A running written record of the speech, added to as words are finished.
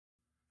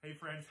Hey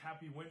friends,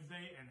 happy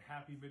Wednesday and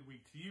happy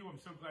midweek to you. I'm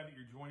so glad that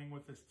you're joining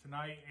with us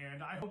tonight,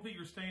 and I hope that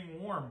you're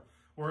staying warm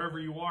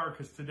wherever you are,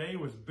 because today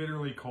was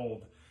bitterly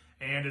cold.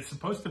 And it's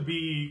supposed to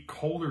be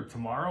colder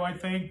tomorrow, I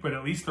think, but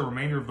at least the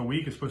remainder of the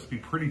week is supposed to be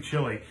pretty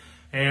chilly.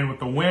 And with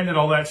the wind and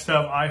all that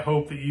stuff, I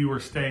hope that you are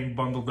staying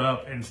bundled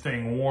up and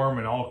staying warm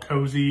and all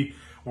cozy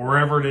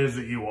wherever it is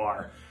that you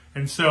are.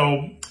 And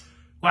so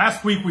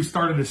last week we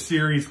started a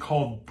series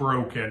called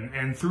Broken,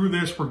 and through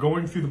this we're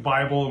going through the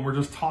Bible and we're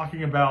just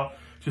talking about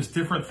just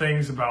different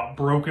things about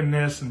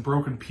brokenness and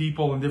broken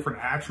people and different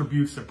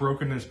attributes that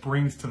brokenness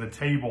brings to the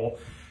table.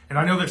 And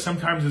I know that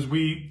sometimes as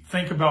we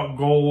think about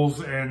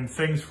goals and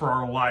things for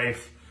our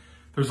life,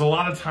 there's a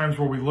lot of times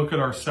where we look at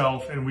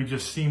ourselves and we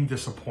just seem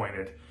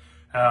disappointed.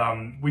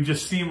 We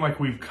just seem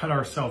like we've cut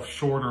ourselves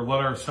short or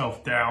let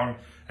ourselves down.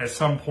 At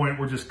some point,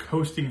 we're just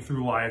coasting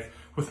through life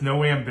with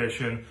no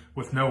ambition,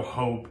 with no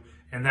hope,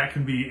 and that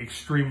can be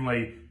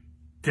extremely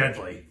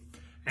deadly.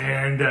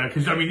 And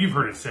because, I mean, you've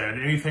heard it said,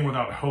 anything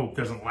without hope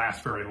doesn't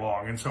last very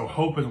long. And so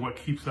hope is what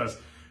keeps us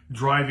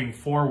driving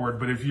forward.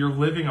 But if you're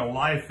living a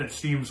life that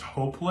seems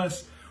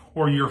hopeless,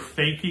 or you're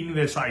faking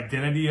this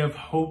identity of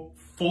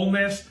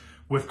hopefulness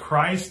with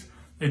Christ,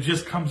 it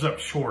just comes up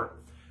short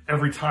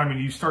every time,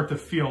 and you start to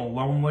feel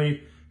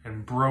lonely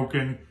and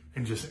broken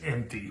and just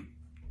empty.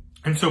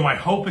 And so my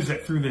hope is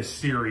that through this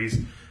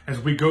series, as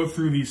we go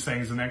through these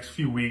things the next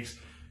few weeks,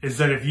 is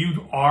that if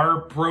you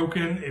are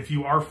broken, if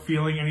you are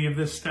feeling any of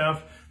this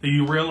stuff, that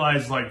you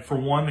realize, like, for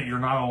one, that you're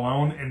not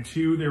alone, and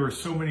two, there are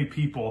so many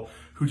people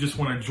who just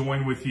want to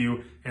join with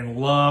you and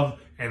love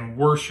and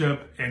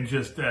worship and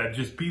just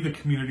be the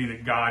community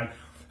that God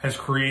has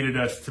created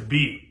us to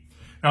be.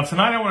 Now,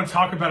 tonight I want to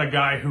talk about a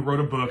guy who wrote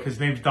a book.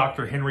 His name's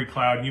Dr. Henry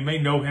Cloud. You may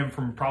know him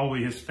from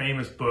probably his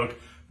famous book,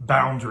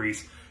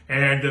 Boundaries.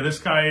 And this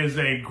guy is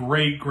a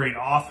great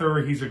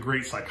author. He's a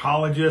great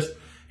psychologist,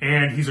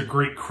 and he's a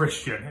great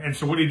Christian. And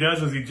so what he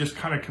does is he just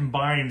kind of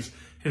combines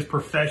his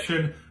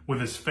profession with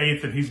his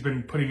faith, and he's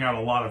been putting out a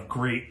lot of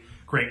great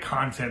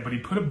content. But he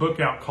put a book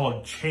out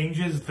called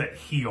Changes That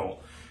Heal.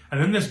 And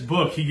in this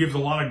book, he gives a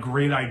lot of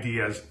great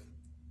ideas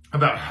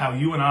about how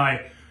you and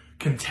I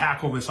can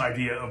tackle this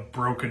idea of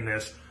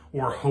brokenness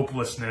or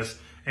hopelessness,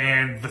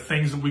 and the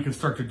things that we can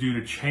start to do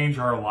to change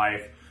our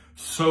life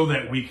so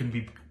that we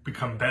can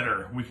become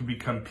better. We can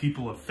become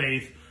people of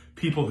faith,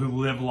 people who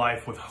live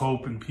life with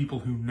hope, and people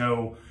who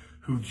know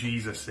who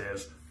Jesus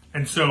is.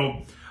 And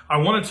so I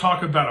want to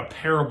talk about a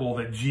parable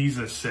that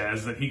Jesus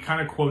says that he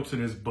kind of quotes in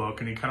his book,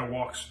 and he kind of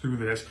walks through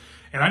this.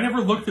 And I never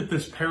looked at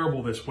this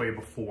parable this way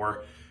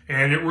before,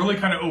 and it really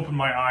kind of opened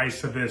my eyes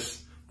to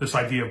this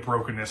idea of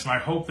brokenness. And I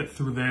hope that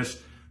through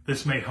this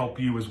may help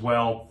you as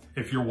well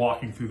if you're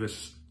walking through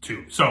this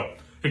too. So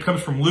it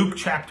comes from Luke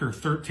chapter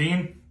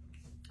 13,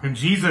 and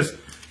Jesus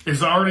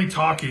is already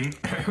talking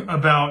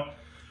about,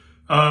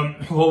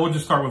 well, we'll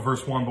just start with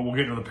verse 1, but we'll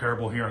get into the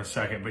parable here in a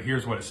second. But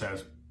here's what it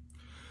says.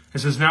 It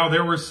says, "Now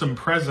there were some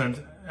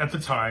present at the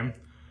time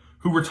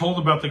who were told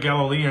about the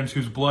Galileans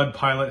whose blood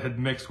Pilate had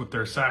mixed with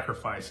their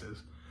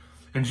sacrifices.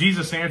 And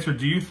Jesus answered,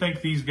 'Do you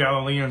think these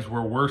Galileans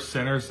were worse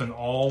sinners than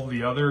all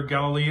the other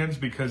Galileans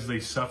because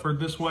they suffered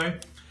this way?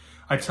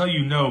 I tell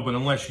you no, but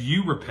unless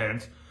you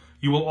repent,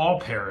 you will all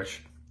perish.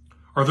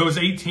 Or those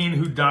 18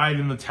 who died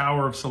in the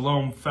Tower of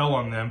Siloam fell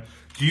on them.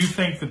 Do you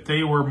think that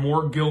they were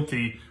more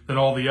guilty than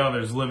all the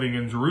others living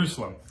in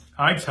Jerusalem?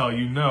 I tell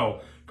you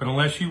no, but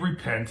unless you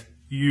repent,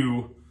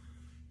 you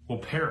will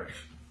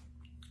perish.'"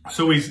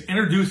 So he's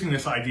introducing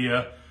this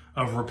idea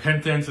of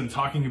repentance and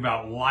talking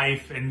about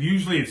life. And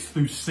usually it's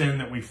through sin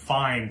that we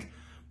find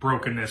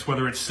brokenness,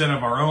 whether it's sin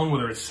of our own,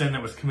 whether it's sin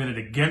that was committed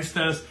against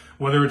us,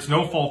 whether it's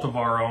no fault of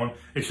our own,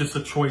 it's just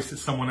a choice that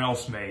someone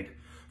else made.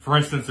 For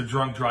instance, a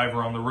drunk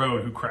driver on the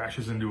road who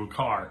crashes into a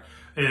car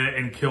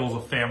and kills a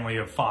family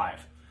of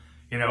 5.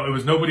 You know, it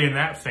was nobody in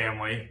that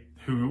family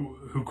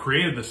who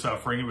created the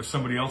suffering. It was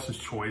somebody else's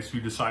choice who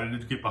decided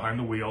to get behind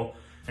the wheel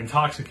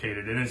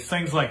intoxicated. And it's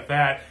things like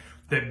that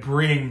that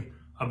bring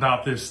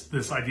about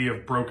this idea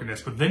of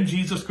brokenness. But then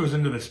Jesus goes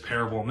into this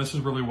parable, and this is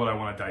really what I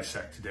want to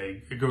dissect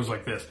today. It goes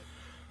like this,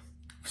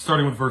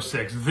 starting with verse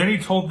 6. "Then he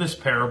told this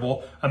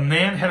parable. A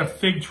man had a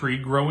fig tree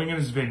growing in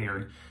his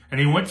vineyard, and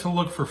he went to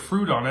look for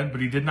fruit on it, but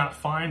he did not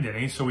find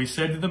any. So he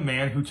said to the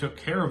man who took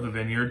care of the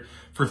vineyard,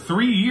 'For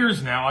 3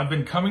 years now I've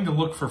been coming to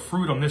look for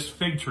fruit on this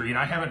fig tree, and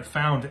I haven't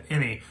found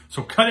any.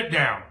 So cut it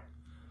down.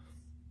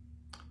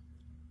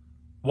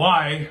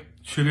 Why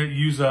should it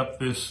use up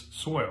this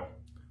soil?'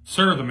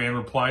 'Sir,' the man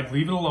replied,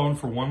 'leave it alone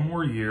for 1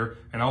 more year,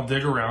 and I'll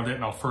dig around it,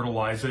 and I'll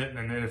fertilize it.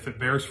 And then if it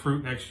bears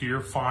fruit next year,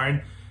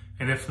 fine.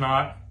 And if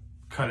not,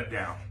 cut it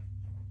down.'"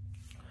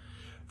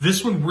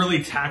 This one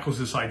really tackles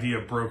this idea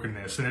of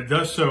brokenness, and it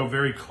does so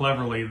very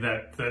cleverly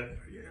that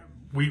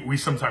we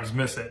sometimes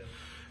miss it.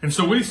 And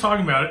so what he's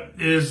talking about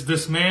is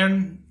this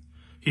man,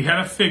 he had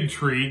a fig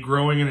tree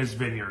growing in his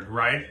vineyard,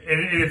 right?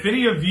 And if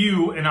any of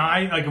you and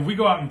I, like, if we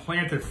go out and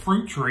plant a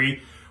fruit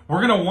tree,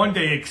 we're going to one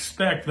day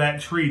expect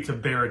that tree to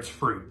bear its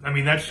fruit. I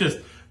mean, that's just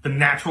the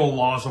natural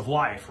laws of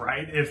life,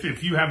 right?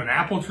 If you have an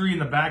apple tree in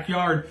the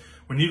backyard,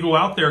 when you go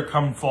out there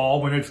come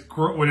fall, when it's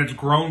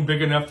grown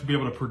big enough to be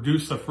able to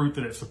produce the fruit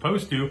that it's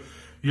supposed to,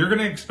 you're going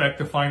to expect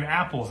to find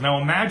apples. Now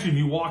imagine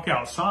you walk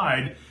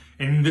outside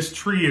and this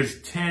tree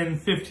is 10,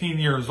 15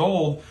 years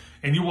old,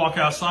 and you walk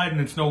outside and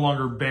it's no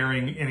longer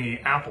bearing any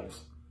apples.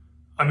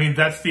 I mean,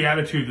 that's the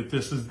attitude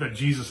that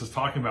Jesus is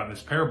talking about in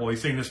this parable.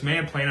 He's saying this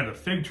man planted a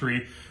fig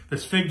tree.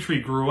 This fig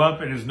tree grew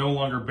up and is no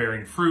longer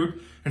bearing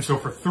fruit. And so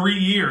for 3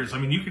 years, I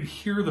mean, you could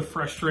hear the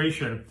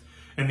frustration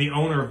in the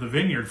owner of the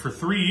vineyard. For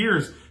 3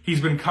 years,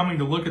 he's been coming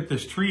to look at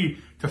this tree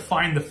to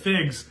find the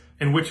figs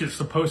in which it's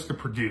supposed to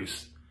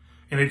produce.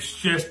 And it's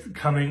just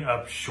coming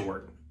up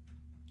short.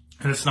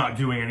 And it's not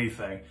doing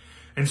anything.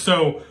 And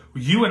so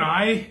you and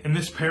I in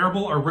this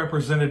parable are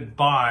represented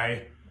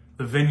by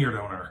the vineyard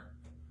owner.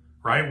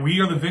 Right? We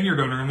are the vineyard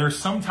owner, and there's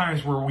some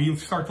times where we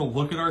start to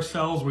look at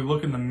ourselves, we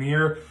look in the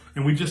mirror,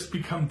 and we just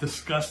become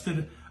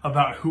disgusted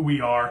about who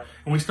we are,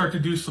 and we start to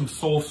do some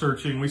soul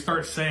searching. We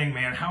start saying,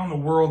 man, how in the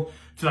world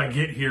did I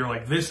get here?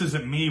 Like, this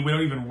isn't me. We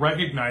don't even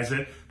recognize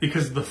it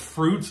because the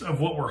fruits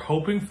of what we're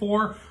hoping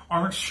for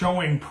aren't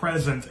showing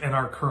present in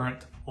our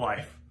current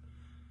life.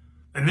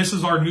 And this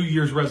is our New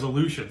Year's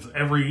resolutions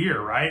every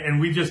year, right? And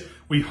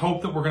we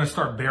hope that we're going to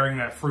start bearing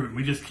that fruit.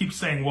 We just keep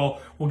saying,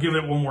 well, we'll give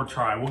it one more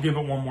try. We'll give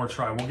it one more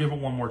try. We'll give it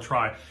one more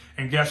try.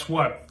 And guess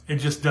what? It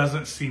just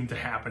doesn't seem to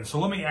happen. So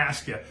let me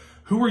ask you,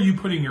 who are you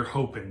putting your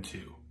hope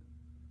into?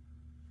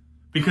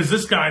 Because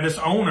this guy, this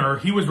owner,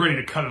 he was ready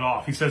to cut it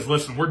off. He says,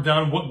 listen, we're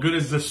done. What good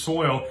is this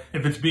soil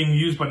if it's being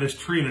used by this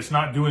tree that's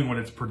not doing what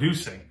it's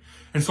producing?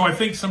 And so I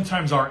think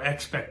sometimes our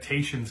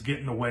expectations get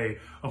in the way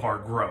of our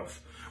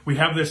growth. We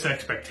have this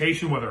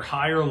expectation, whether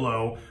high or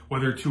low,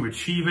 whether to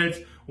achieve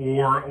it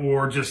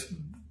or just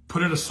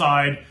put it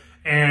aside.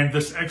 And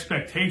this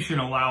expectation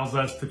allows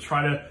us to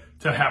try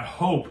to have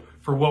hope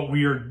for what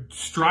we are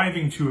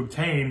striving to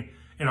obtain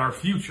in our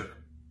future.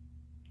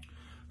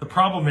 The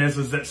problem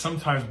is that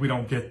sometimes we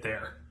don't get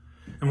there.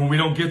 And when we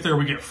don't get there,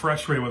 we get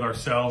frustrated with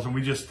ourselves and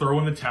we just throw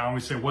in the towel. We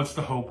say, what's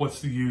the hope?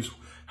 What's the use?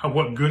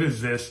 What good is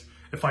this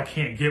if I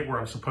can't get where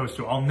I'm supposed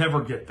to? I'll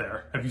never get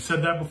there. Have you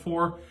said that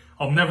before?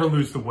 I'll never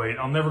lose the weight.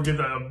 I'll never get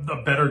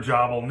a better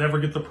job. I'll never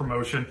get the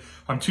promotion.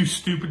 I'm too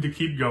stupid to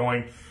keep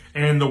going.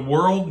 And the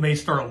world may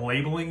start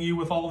labeling you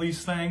with all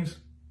these things,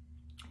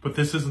 but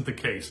this isn't the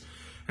case.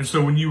 And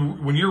so when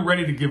you're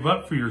ready to give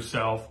up for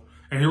yourself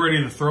and you're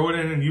ready to throw it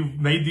in and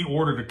you've made the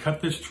order to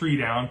cut this tree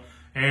down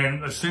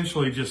and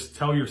essentially just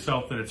tell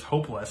yourself that it's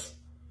hopeless,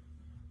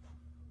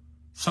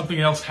 something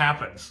else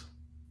happens.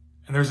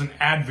 And there's an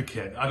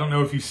advocate. I don't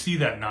know if you see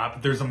that or not,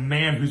 but there's a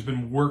man who's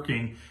been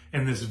working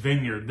in this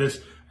vineyard.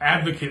 This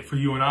advocate for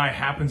you and I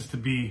happens to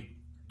be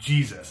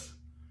Jesus.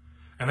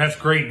 And that's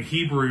great. In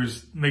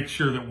Hebrews, make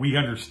sure that we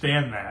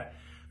understand that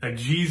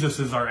Jesus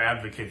is our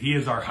advocate. He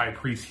is our high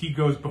priest. He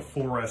goes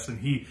before us and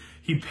he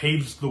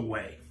paves the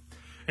way.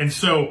 And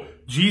so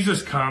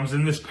Jesus comes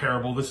in this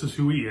parable. This is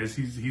who he is.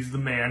 He's the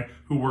man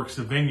who works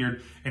the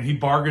vineyard, and he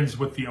bargains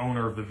with the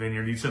owner of the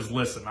vineyard. He says,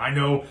 listen, I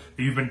know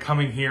that you've been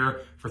coming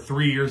here for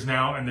 3 years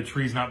now and the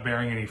tree's not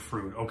bearing any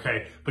fruit.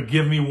 Okay, but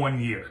give me 1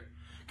 year.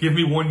 Give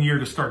me 1 year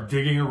to start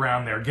digging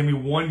around there. Give me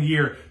 1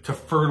 year to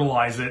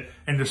fertilize it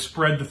and to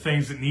spread the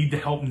things that need to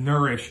help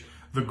nourish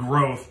the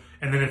growth.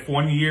 And then if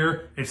 1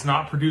 year it's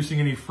not producing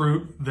any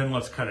fruit, then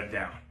let's cut it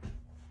down.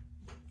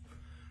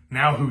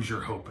 Now who's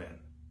your hope in?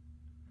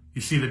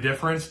 You see the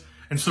difference?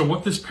 And so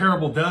what this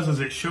parable does is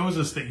it shows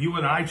us that you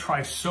and I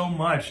try so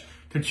much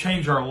to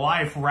change our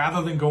life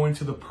rather than going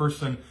to the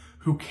person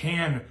who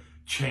can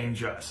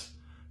change us.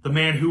 The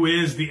man who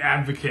is the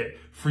advocate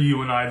for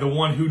you and I, the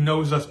one who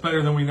knows us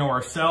better than we know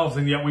ourselves,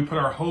 and yet we put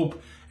our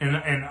hope in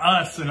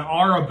us and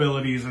our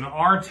abilities and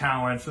our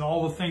talents and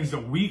all the things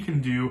that we can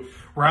do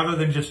rather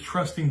than just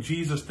trusting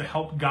Jesus to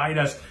help guide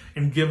us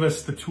and give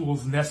us the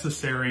tools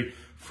necessary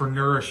for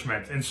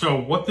nourishment. And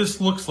so what this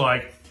looks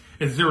like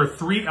is there are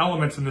 3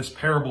 elements in this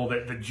parable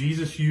that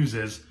Jesus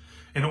uses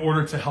in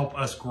order to help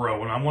us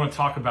grow. And I want to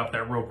talk about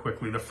that real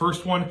quickly. The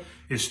first one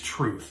is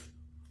truth.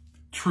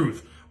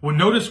 Truth. Well,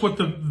 notice what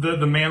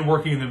the man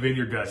working in the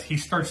vineyard does. He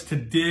starts to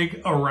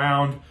dig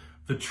around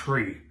the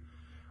tree,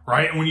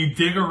 right? And when you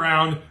dig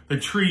around the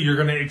tree, you're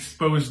going to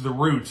expose the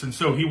roots. And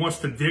so he wants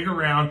to dig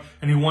around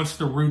and he wants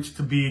the roots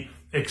to be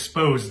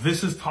exposed.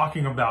 This is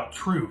talking about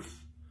truth.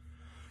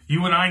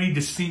 You and I need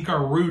to sink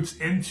our roots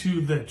into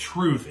the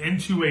truth,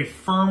 into a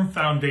firm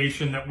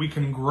foundation that we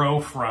can grow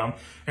from.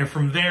 And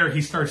from there,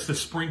 he starts to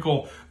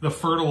sprinkle the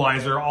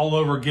fertilizer all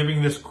over,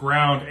 giving this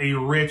ground a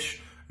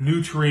rich,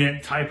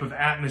 nutrient type of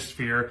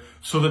atmosphere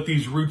so that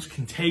these roots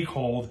can take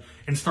hold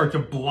and start to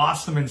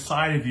blossom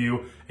inside of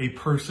you a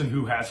person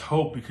who has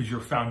hope because your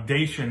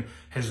foundation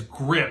has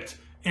gripped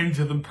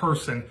into the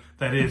person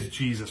that is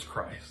Jesus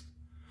Christ.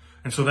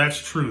 And so that's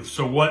truth.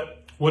 So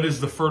what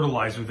is the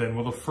fertilizer then?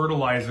 Well, the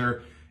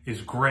fertilizer is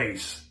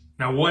grace.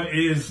 Now, what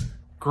is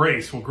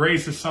grace? Well,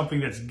 grace is something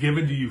that's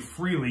given to you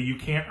freely. You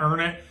can't earn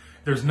it.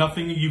 There's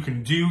nothing you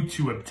can do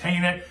to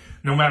obtain it.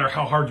 No matter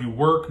how hard you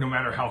work, no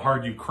matter how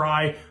hard you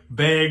cry,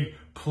 beg,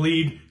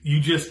 plead, you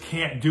just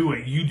can't do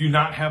it. You do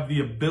not have the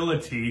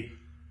ability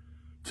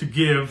to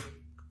give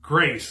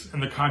grace in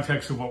the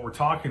context of what we're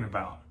talking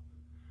about.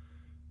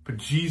 But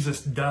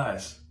Jesus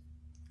does.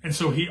 And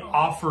so he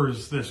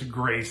offers this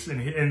grace,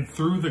 and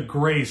through the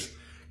grace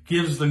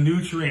gives the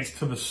nutrients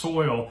to the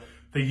soil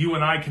that you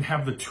and I can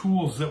have the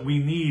tools that we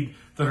need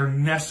that are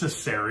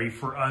necessary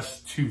for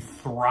us to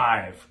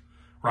thrive,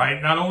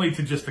 right? Not only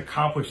to just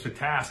accomplish the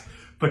task,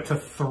 but to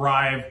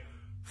thrive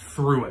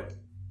through it.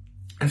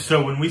 And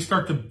so when we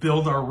start to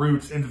build our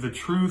roots into the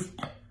truth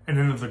and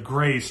into the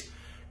grace,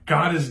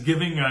 God is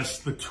giving us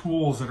the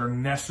tools that are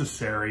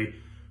necessary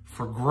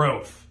for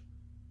growth.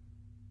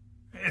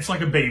 It's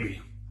like a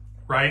baby,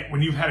 right?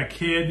 When you've had a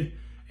kid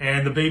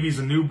and the baby's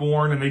a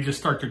newborn and they just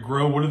start to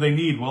grow, what do they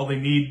need? Well, they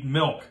need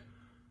milk.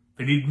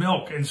 They need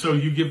milk. And so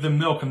you give them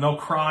milk and they'll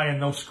cry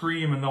and they'll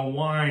scream and they'll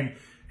whine.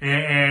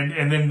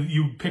 And then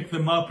you pick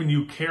them up and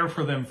you care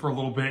for them for a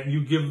little bit and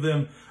you give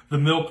them the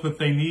milk that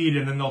they need,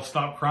 and then they'll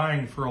stop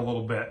crying for a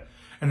little bit.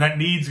 And that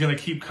need's going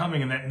to keep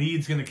coming, and that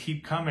need's going to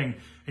keep coming.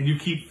 And you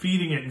keep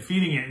feeding it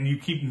and you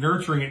keep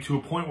nurturing it to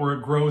a point where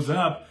it grows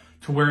up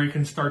to where it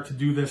can start to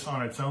do this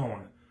on its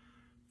own.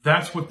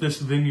 That's what this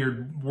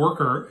vineyard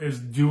worker is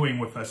doing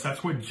with us.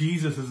 That's what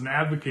Jesus as an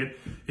advocate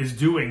is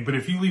doing. But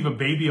if you leave a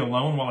baby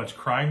alone while it's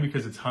crying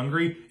because it's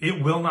hungry,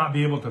 it will not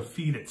be able to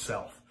feed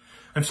itself.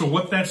 And so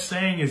what that's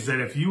saying is that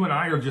if you and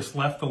I are just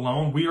left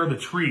alone, we are the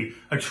tree.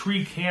 A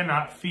tree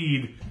cannot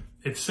feed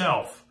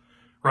itself,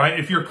 right?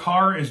 If your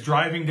car is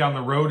driving down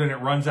the road and it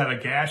runs out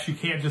of gas, you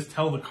can't just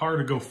tell the car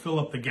to go fill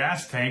up the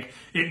gas tank.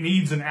 It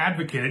needs an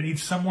advocate. It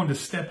needs someone to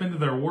step into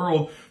their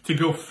world to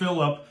go fill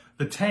up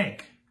the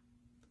tank.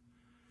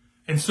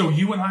 And so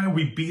you and I,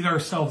 we beat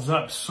ourselves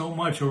up so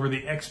much over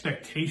the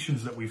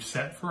expectations that we've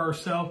set for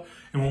ourselves.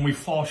 And when we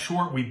fall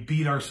short, we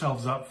beat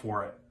ourselves up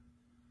for it.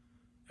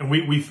 And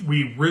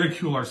we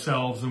ridicule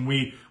ourselves and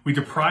we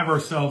deprive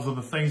ourselves of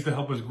the things that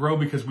help us grow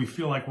because we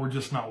feel like we're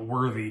just not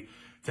worthy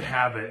to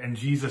have it. And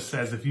Jesus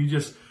says, if you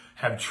just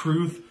have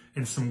truth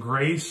and some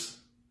grace,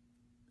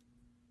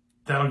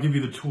 that'll give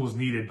you the tools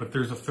needed. But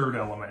there's a third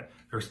element.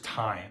 There's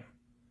time.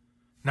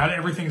 Not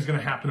everything's going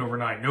to happen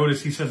overnight.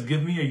 Notice he says,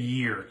 give me a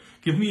year.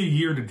 Give me a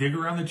year to dig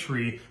around the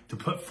tree, to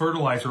put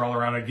fertilizer all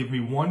around it. Give me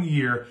 1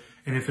 year.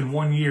 And if in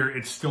 1 year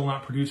it's still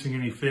not producing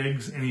any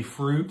figs, any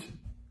fruit,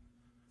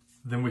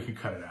 then we can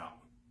cut it out.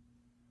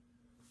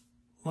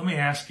 Let me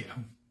ask you,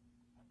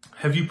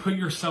 have you put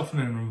yourself in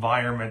an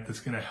environment that's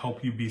going to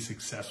help you be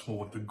successful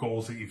with the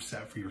goals that you've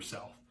set for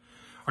yourself?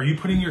 Are you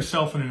putting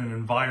yourself in an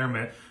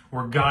environment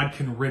where God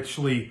can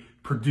richly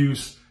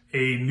produce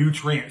a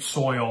nutrient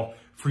soil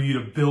for you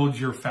to build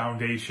your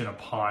foundation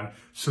upon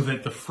so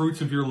that the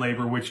fruits of your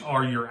labor, which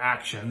are your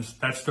actions,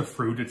 that's the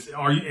fruit,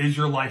 is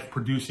your life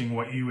producing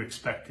what you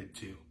expect it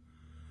to?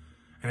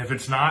 And if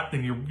it's not,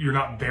 then you're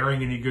not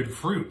bearing any good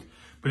fruit.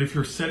 But if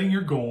you're setting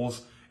your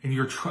goals and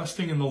you're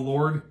trusting in the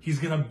Lord, he's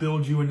going to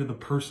build you into the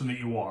person that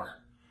you are.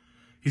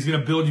 He's going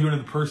to build you into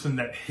the person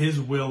that his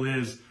will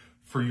is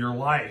for your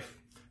life.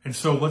 And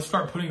so let's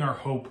start putting our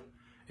hope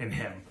in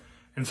him.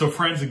 And so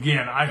friends,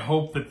 again, I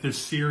hope that this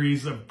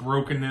series of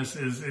brokenness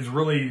is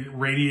really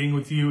radiating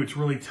with you. It's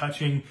really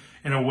touching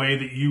in a way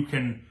that you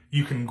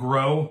can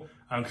grow.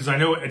 Because I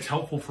know it's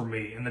helpful for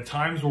me. And the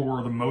times where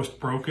we're the most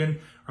broken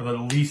are the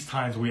least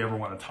times we ever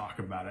want to talk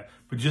about it.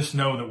 But just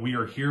know that we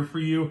are here for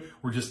you.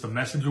 We're just a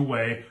message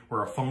away.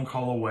 We're a phone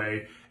call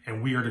away.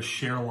 And we are to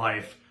share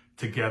life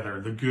together,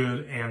 the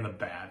good and the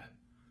bad.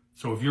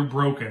 So if you're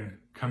broken,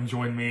 come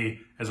join me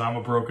as I'm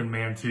a broken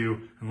man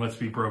too. And let's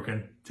be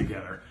broken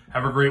together.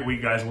 Have a great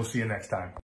week, guys. We'll see you next time.